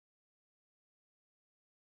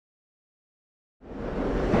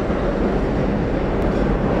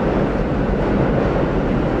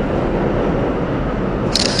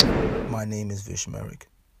Vish Merrick.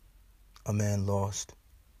 A man lost,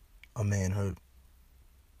 a man hurt,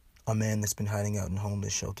 a man that's been hiding out in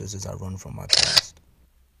homeless shelters as I run from my past.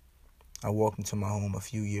 I walked into my home a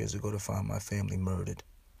few years ago to find my family murdered.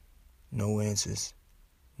 No answers,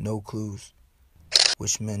 no clues,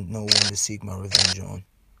 which meant no one to seek my revenge on.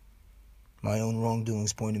 My own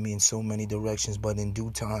wrongdoings pointed me in so many directions, but in due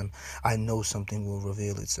time, I know something will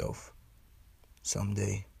reveal itself.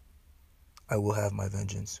 Someday, I will have my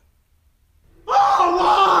vengeance. Oh,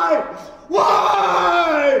 why?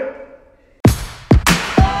 Why?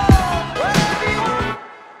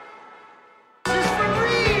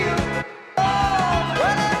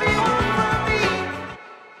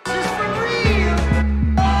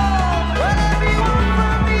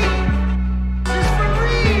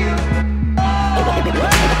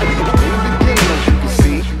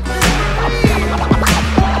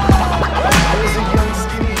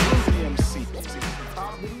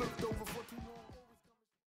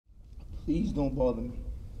 Please don't bother me.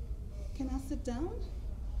 Can I sit down?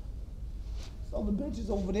 All the benches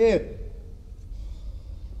over there.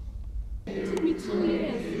 It took me 2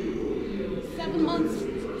 years, 7 months,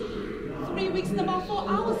 3 weeks, and about 4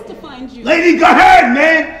 hours to find you. Lady, go ahead,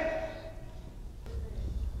 man!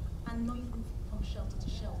 I know you've been from shelter to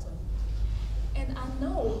shelter. And I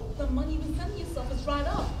know the money you've been sending yourself is dried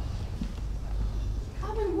up.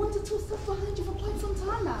 I've been 1 to 2 steps behind you for quite some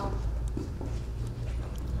time now.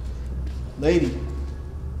 Lady,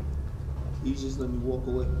 please just let me walk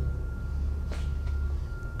away.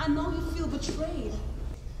 I know you feel betrayed.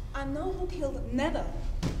 I know who killed Nether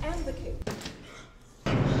and the kid.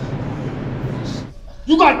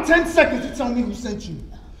 You got 10 seconds to tell me who sent you.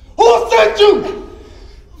 Who sent you?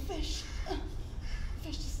 Vish,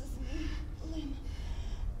 this is me, Lynn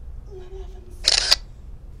Evans.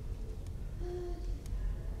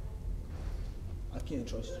 I can't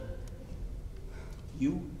trust you.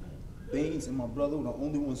 You, Baines, and my brother were the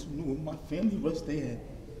only ones who knew what my family rushed they had.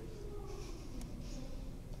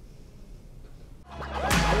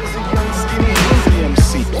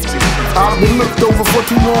 I've been looked over for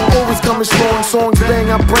too long, always coming strong. Songs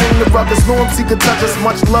bang, I bring the ruckus. No MC can touch us.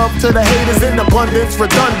 Much love to the haters in abundance,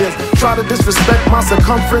 redundant. Try to disrespect my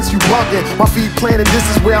circumference, you bugging. My feet planted, this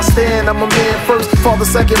is where I stand. I'm a man first, father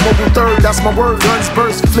second, mobile third. That's my word, guns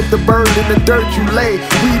burst. Flip the bird in the dirt, you lay.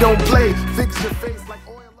 We don't play, fix your face.